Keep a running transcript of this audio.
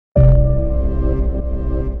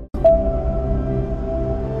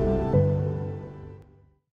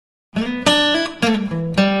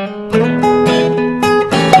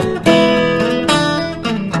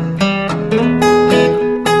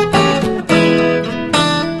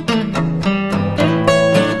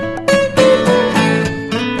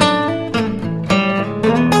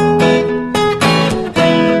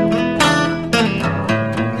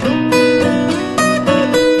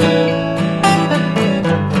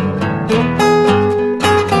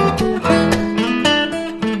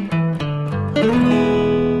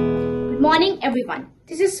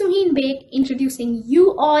introducing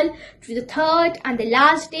you all to the third and the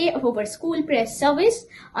last day of our school prayer service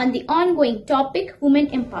on the ongoing topic Women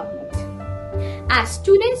Empowerment. As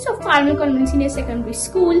students of Carmel Convent Senior Secondary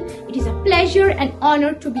School, it is a pleasure and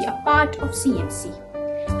honor to be a part of CMC,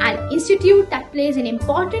 an institute that plays an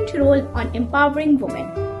important role on empowering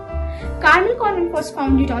women. Carmel Convent was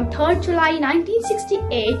founded on 3rd July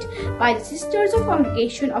 1968 by the Sisters of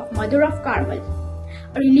Congregation of Mother of Carmel,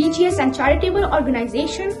 a religious and charitable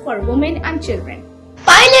organization for women and children.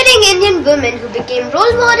 Pioneering Indian women who became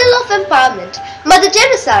role model of empowerment: Mother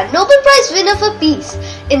Teresa, Nobel Prize winner for peace;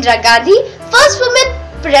 Indira Gandhi, first woman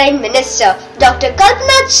Prime Minister; Dr.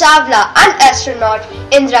 Kalpana Chawla, an astronaut;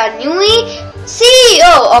 Indra Nooyi,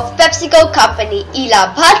 CEO of PepsiCo Company;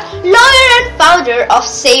 Ela Bhatt, lawyer and founder of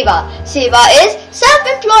SEWA. SEWA is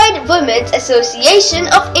Self-Employed Women's Association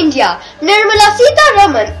of India. Nirmala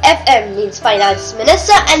Sitharaman, FM means Finance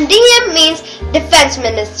Minister and DM means Defense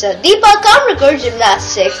Minister. Deepa Kamrakar,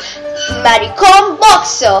 Gymnastics. Mary Kom,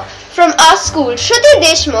 boxer. From our school, Shruti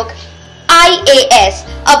Deshmukh, IAS.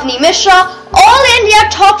 Avni Mishra, All India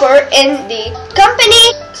topper in the Company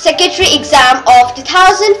Secretary exam of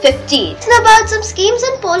 2015. About some schemes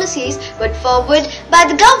and policies put forward by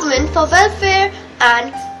the government for welfare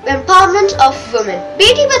and empowerment of women.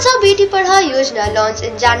 Beti Bachao Beti Padhao Yojana launched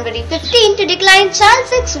in January 15 to decline child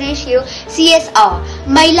sex ratio (CSR).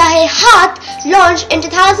 Mahila Hai Haath launched in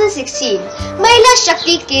 2016. Mahila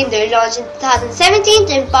Shakti Kendra launched in 2017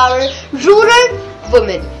 to empower rural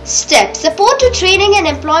women. STEP, support to training and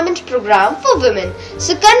employment program for women.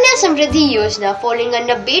 Sukanya Samriddhi Yojana, falling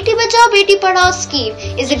under Beti Bachao Beti Padhao scheme,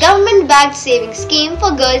 is a government-backed saving scheme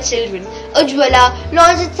for girl children. Ujjwala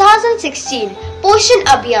launched in 2016. Poshan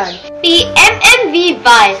Abhiyan,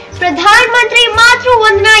 PMMVY, Pradhan Mantri Matru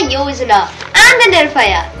Vandana Yojana, and the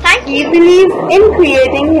Nirphaya. Thank you. We believe in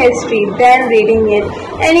creating history, then reading it.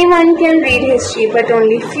 Anyone can read history, but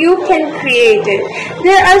only few can create it.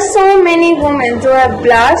 There are so many women who have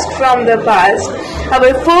blast from the past.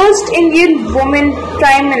 Our first Indian woman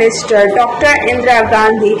Prime Minister, Dr. Indira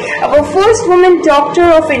Gandhi. Our first woman Doctor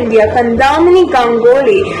of India, Kandamini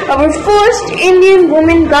Ganguly. Our first Indian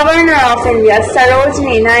woman Governor of India,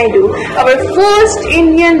 Sarojini Naidu. Our first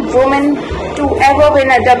Indian woman to ever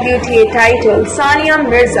win a WTA title, Sania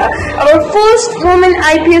Mirza. Our first woman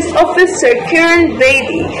IPS officer, Kiran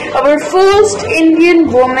Bedi. Our first Indian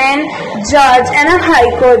woman judge and a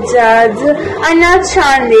High Court judge, Anna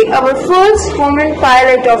Chande. Our first woman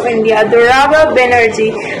pilot of India, Durava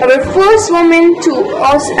Banerjee. Our first woman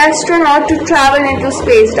astronaut to travel into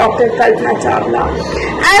space, Dr. Kalpana Chawla.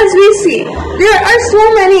 As we see, there are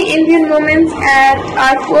so many Indian women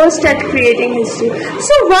are first at creating history.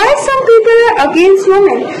 So why some people are against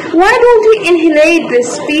women? Why don't we inhalate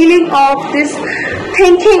this feeling of this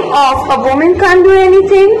thinking of a woman can't do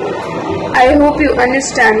anything? I hope you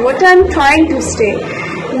understand what I'm trying to say.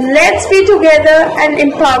 Let's be together and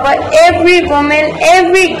empower every woman,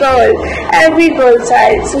 every girl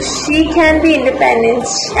child, so she can be independent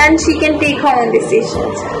and she can take her own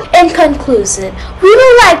decisions. In conclusion, we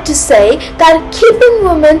would like to say that keeping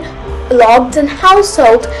women locked in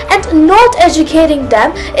household and not educating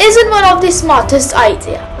them isn't one of the smartest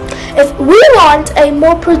ideas. If we want a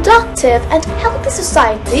more productive and healthy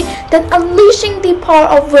society, then unleashing the power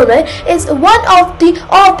of women is one of the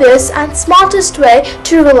obvious and smartest way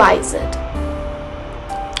to realize it.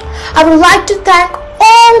 I would like to thank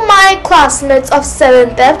all my classmates of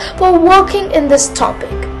 7th F for working in this topic.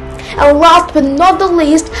 And last but not the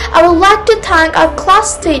least, I would like to thank our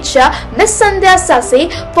class teacher, Miss Sandhya Sasi,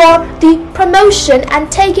 for the promotion and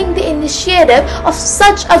taking the initiative of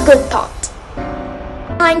such a good thought.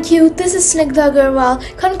 Thank you. This is Snigdha Agarwal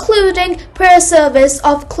concluding prayer service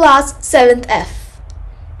of class 7th F.